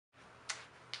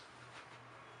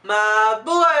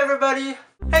Mabuhay everybody!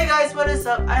 Hey guys, what is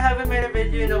up? I haven't made a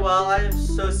video in a while. I am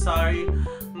so sorry.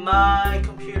 My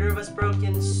computer was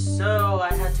broken, so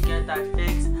I had to get that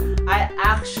fixed. I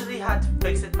actually had to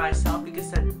fix it myself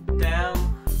because that damn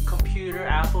computer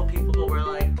Apple people were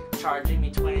like charging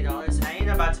me $20 and I ain't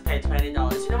about to pay $20.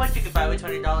 You know what you could buy with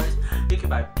 $20? You can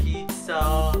buy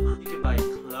pizza, you can buy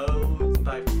clothes, you can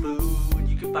buy food,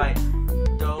 you can buy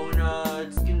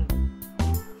donuts,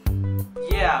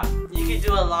 yeah, you can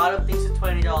do a lot of things with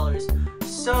 $20.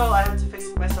 So I had to fix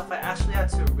it myself. I actually had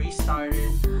to restart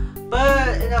it.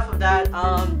 But enough of that.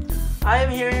 I am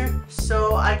here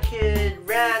so I could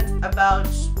rant about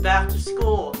back to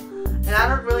school. And I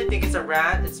don't really think it's a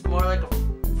rant. It's more like a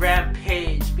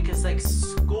rampage because like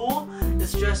school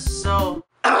is just so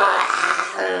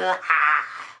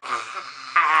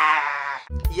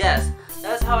yes,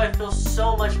 that's how I feel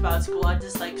so much about school. I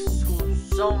dislike school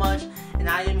so much, and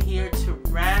I am here to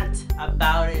rant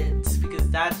about it because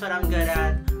that's what I'm good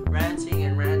at. Ranting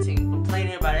and ranting,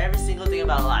 complaining about every single thing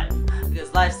about life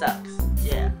because life sucks.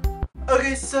 Yeah.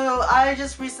 Okay, so I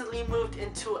just recently moved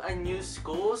into a new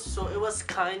school, so it was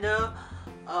kind of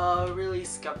a really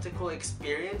skeptical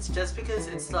experience just because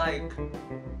it's like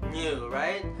new,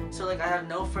 right? So like I have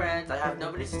no friends, I have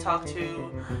nobody to talk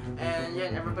to, and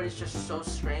yeah, everybody's just so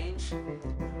strange.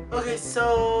 Okay,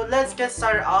 so let's get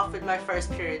started off with my first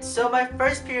period. So my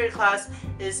first period class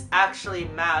is actually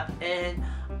math, and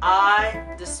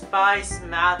I despise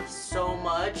math so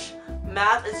much.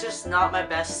 Math is just not my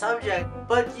best subject.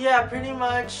 But yeah, pretty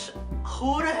much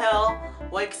who the hell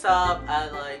wakes up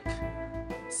at like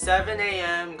 7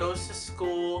 a.m., goes to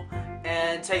school,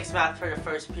 and takes math for the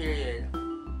first period?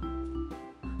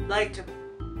 Like,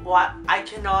 what? I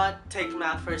cannot take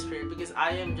math first period because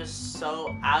I am just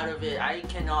so out of it. I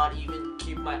cannot even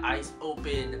keep my eyes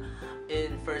open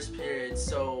in first period.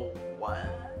 So what?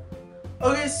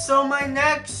 Okay, so my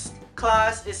next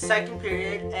class is second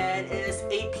period and it is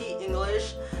AP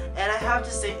English, and I have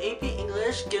to say AP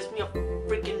English gives me a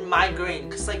freaking migraine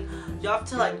because like you have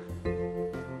to like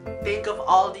think of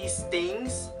all these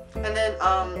things and then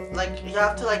like you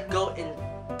have to like go in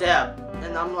depth,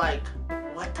 and I'm like,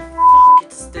 what the fuck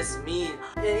does this mean?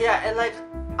 And yeah, and like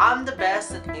I'm the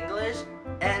best at English,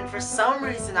 and for some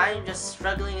reason I am just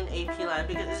struggling in AP land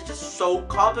because it's just so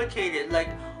complicated. Like,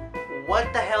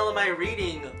 what the hell am I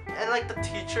reading? And like the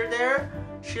teacher there,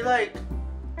 she like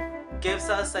gives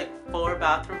us like 4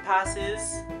 bathroom passes.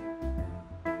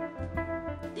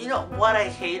 You know what I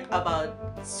hate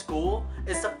about school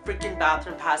is the freaking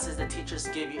bathroom passes the teachers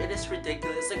give you. It is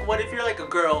ridiculous. Like, what if you're like a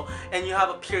girl and you have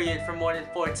a period for more than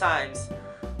 4 times?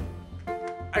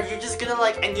 Are you just gonna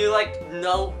like, and you like,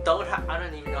 no, I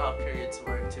don't even know how periods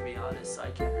work, to be honest, so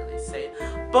I can't really say.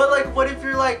 But like, what if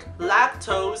you're like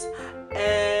lactose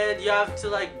and you have to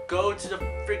like go to the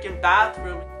freaking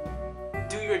bathroom,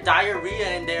 do your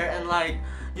diarrhea in there, and like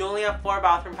you only have 4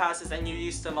 bathroom passes and you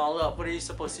use them all up? What are you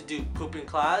supposed to do? Poop in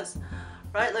class?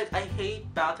 Right? Like, I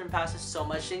hate bathroom passes so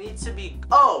much. They need to be...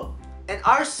 Oh! And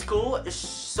our school is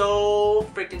so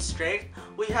freaking strict.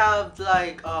 We have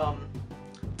like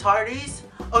tardies.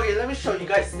 Okay, let me show you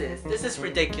guys this. This is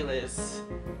ridiculous.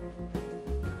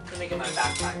 Let me get my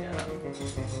backpack out.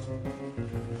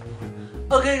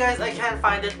 Okay guys, I can't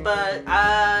find it, but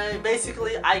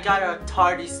basically I got a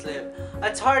tardy slip.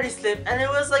 And it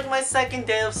was like my second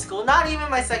day of school. Not even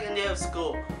my second day of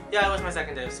school. Yeah, it was my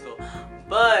second day of school.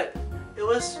 But it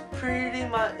was pretty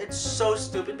much, it's so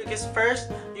stupid because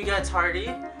first you get a tardy,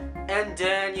 and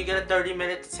then you get a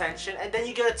 30-minute detention, and then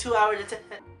you get a 2-hour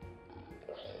detention.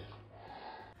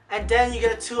 And then you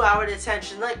get a 2-hour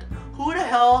detention. Like, who the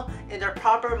hell in their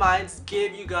proper minds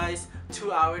give you guys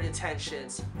 2-hour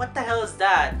detentions? What the hell is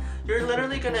that? You're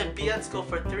literally gonna be at school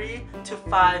for 3 to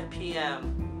 5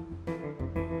 p.m.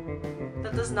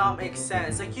 That does not make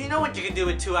sense. Like, you know what you can do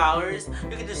with 2 hours?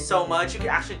 You can do so much. You can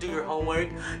actually do your homework.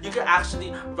 You can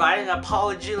actually write an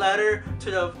apology letter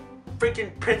to the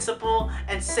freaking principal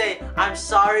and say, I'm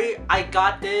sorry, I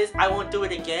got this, I won't do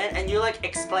it again, and you like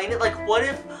explain it. Like, what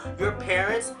if your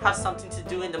parents have something to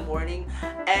do in the morning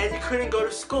and you couldn't go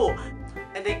to school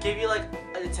and they give you like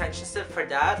a detention slip for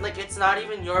that? Like, it's not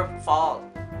even your fault.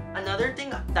 Another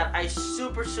thing that I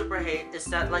super hate is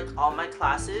that like all my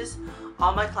classes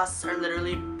are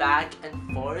literally back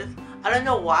and forth. I don't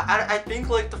know why. I think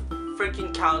like the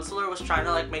freaking counselor was trying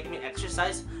to like make me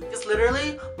exercise, because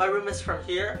literally my room is from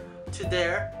here to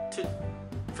there,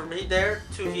 from there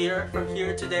to here, from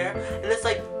here to there, and it's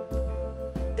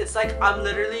like I'm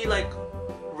literally like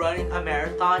running a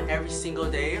marathon every single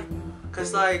day,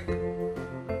 because like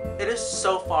it is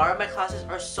so far. My classes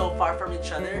are so far from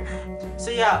each other.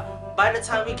 So yeah, by the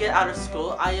time we get out of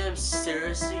school, I am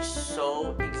seriously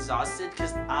so exhausted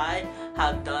because I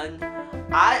have done,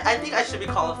 I think I should be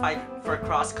qualified for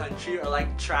cross country or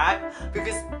like track,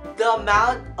 because the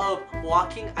amount of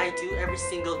walking I do every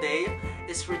single day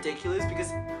is ridiculous,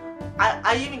 because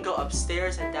I even go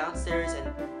upstairs and downstairs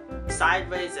and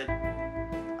sideways and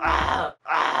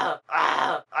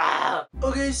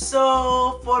Okay,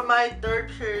 so for my third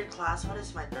period class, what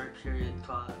is my third period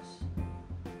class?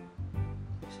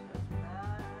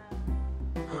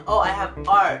 Oh, I have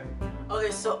art. Okay,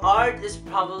 so art is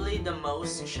probably the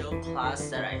most chill class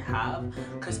that I have,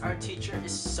 because our teacher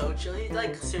is so chill. He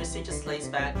like seriously just lays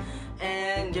back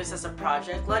and gives us a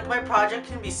project. Like my project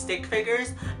can be stick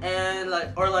figures and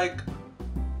like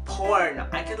porn.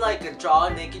 I could like draw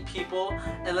naked people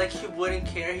and like he wouldn't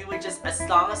care. He would just, as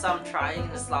long as I'm trying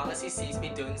and as long as he sees me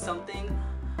doing something,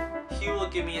 he will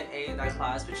give me an A in that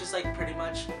class, which is like pretty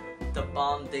much the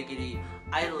bomb diggity.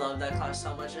 I love that class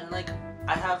so much, and like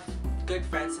I have good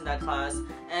friends in that class,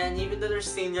 and even though they're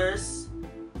seniors,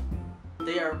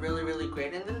 they are really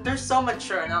great, and then they're so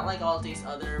mature, not like all these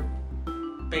other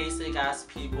basic ass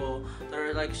people that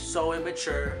are like so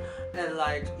immature and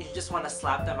like you just want to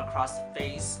slap them across the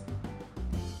face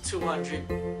 200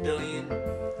 billion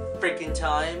freaking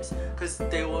times because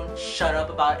they won't shut up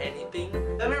about anything.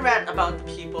 Let me rant about the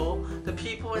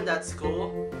people in that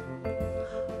school.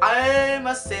 I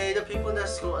must say the people in that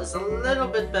school is a little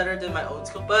bit better than my own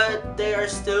school, but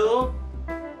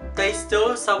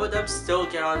some of them still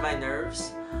get on my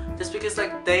nerves. Just because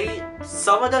like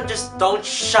some of them just don't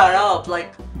shut up,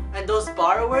 like, and those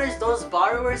borrowers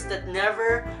that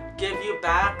never give you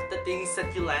back the things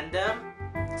that you lend them.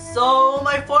 So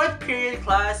my fourth period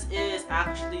class is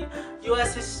actually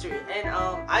US history, and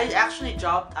I actually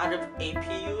dropped out of AP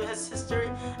US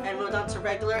history and moved on to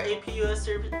regular AP US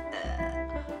history.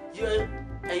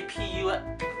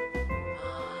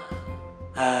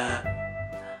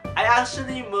 I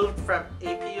actually moved from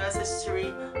AP US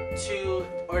history to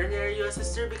ordinary US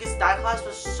history because that class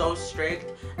was so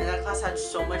strict and that class had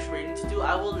so much reading to do.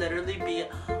 I will literally be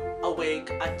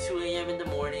awake at 2 a.m. in the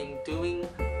morning doing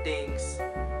things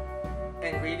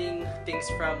and reading things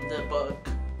from the book,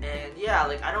 and yeah,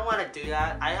 like I don't want to do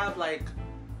that. I have like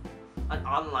an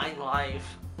online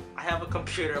life, I have a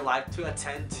computer life to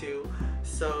attend to,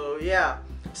 so yeah.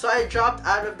 So I dropped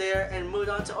out of there and moved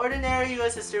on to ordinary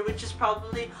US history, which is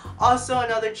probably also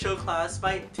another chill class.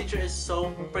 My teacher is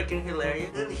so freaking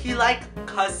hilarious, and he like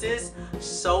cusses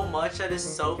so much that is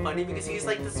so funny because he's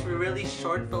like this really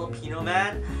short Filipino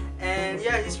man, and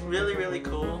yeah, he's really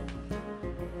cool.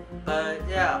 But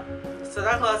yeah, so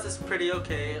that class is pretty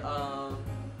okay.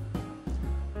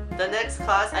 The next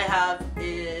class I have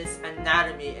is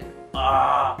anatomy, and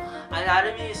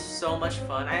anatomy is so much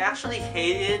fun. I actually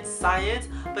hated science,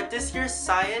 but this year's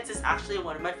science is actually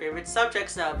one of my favorite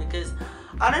subjects now because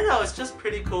I don't know, it's just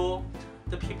pretty cool.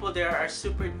 The people there are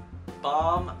super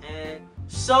bomb. And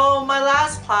so my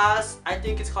last class, I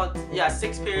think it's called, yeah,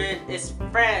 sixth period, is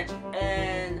French,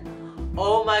 and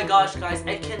oh my gosh guys,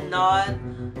 I cannot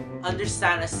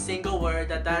understand a single word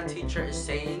that teacher is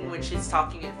saying when she's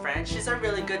talking in French. She's a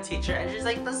really good teacher, and she's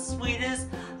like the sweetest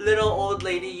little old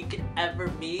lady you could ever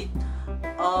meet.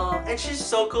 And she's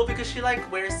so cool because she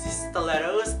like wears these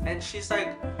stilettos, and she's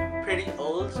like pretty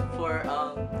old for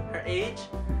her age,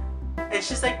 and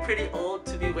she's like pretty old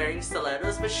to be wearing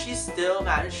stilettos, but she still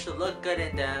managed to look good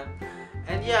in them.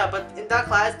 And yeah, but in that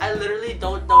class I literally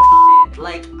don't know shit.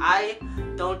 Like I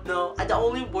don't know, the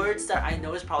only words that I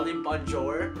know is probably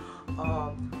bonjour,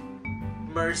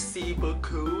 merci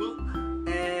beaucoup,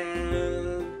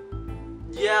 and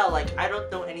yeah, like I don't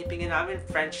know anything. And I'm in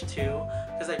French too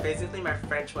because like basically my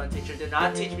French 1 teacher did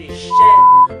not teach me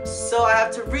shit, so I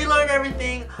have to relearn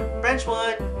everything, French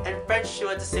 1 and French 2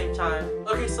 at the same time.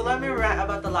 Okay, so let me rant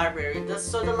about the library.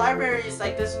 So the library is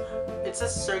like this, it's a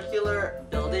circular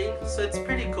building, so it's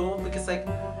pretty cool because like,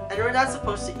 and we're not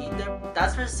supposed to eat there.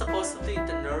 That's where supposedly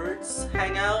the nerds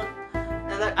hang out.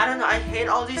 And like, I don't know, I hate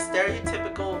all these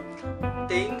stereotypical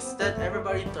things that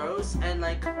everybody throws, and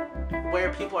like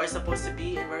where people are supposed to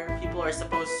be and where people are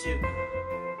supposed to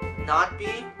not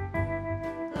be.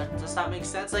 Does that make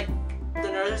sense? Like, the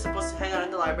nerds are supposed to hang out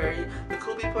in the library, the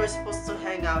cool people are supposed to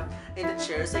hang out in the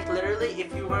chairs. Like literally,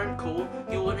 if you weren't cool,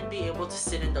 you wouldn't be able to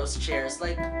sit in those chairs.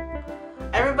 Like,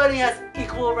 everybody has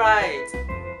equal rights,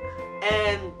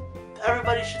 and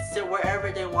everybody should sit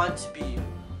wherever they want to be.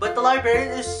 But the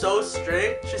librarian is so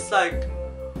strict. She's like,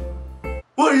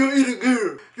 "What are you eating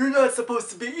here? You're not supposed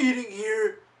to be eating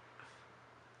here.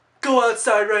 Go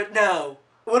outside right now.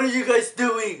 What are you guys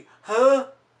doing? Huh?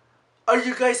 Are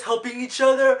you guys helping each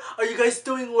other? Are you guys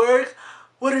doing work?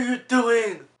 What are you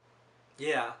doing?"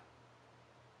 yeah.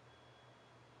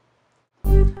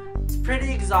 It's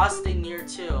pretty exhausting year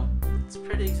 2. It's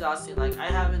pretty exhausting. Like, I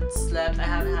haven't slept, I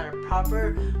haven't had a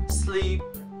proper sleep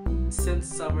since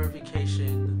summer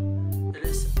vacation. It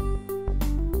is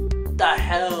the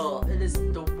hell. It is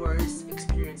the worst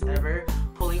experience ever.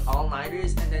 Pulling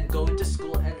all-nighters and then going to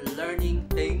school and learning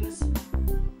things.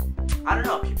 I don't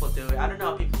know how people do it. I don't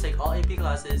know how people take all AP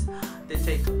classes. They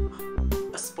take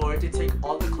a sport. They take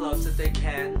all the clubs that they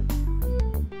can.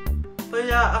 But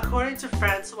yeah, according to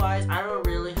friends-wise, I don't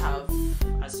really have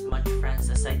as much friends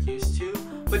as I used to.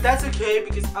 But that's okay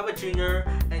because I'm a junior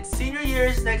and senior year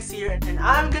is next year and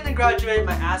I'm gonna graduate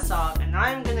my ass off and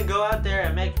I'm gonna go out there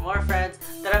and make more friends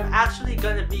that I'm actually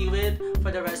gonna be with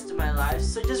for the rest of my life.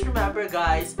 So just remember,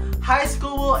 guys, high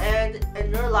school will end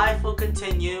and your life will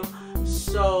continue.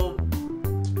 So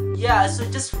yeah, so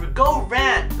just go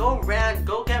rant, go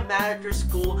get mad at your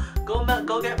school, go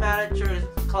get mad at your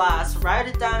class, write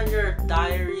it down in your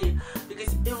diary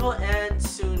because it will end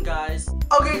soon, guys.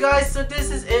 Okay guys, so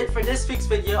this is it for this week's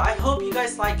video. I hope you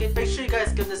guys like it. Make sure you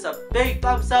guys give this a big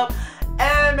thumbs up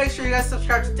and make sure you guys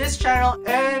subscribe to this channel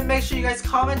and make sure you guys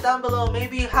comment down below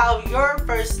maybe how your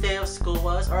first day of school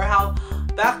was or how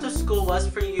back to school was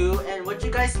for you and what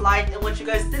you guys liked and what you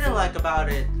guys didn't like about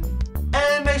it.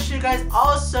 And make sure you guys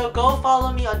also go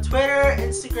follow me on Twitter,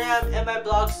 Instagram, and my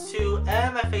blogs too,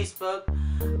 and my Facebook.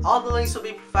 All the links will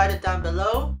be provided down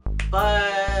below.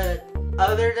 But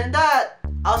other than that,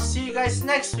 I'll see you guys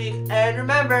next week. And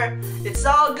remember, it's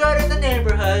all good in the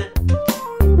neighborhood.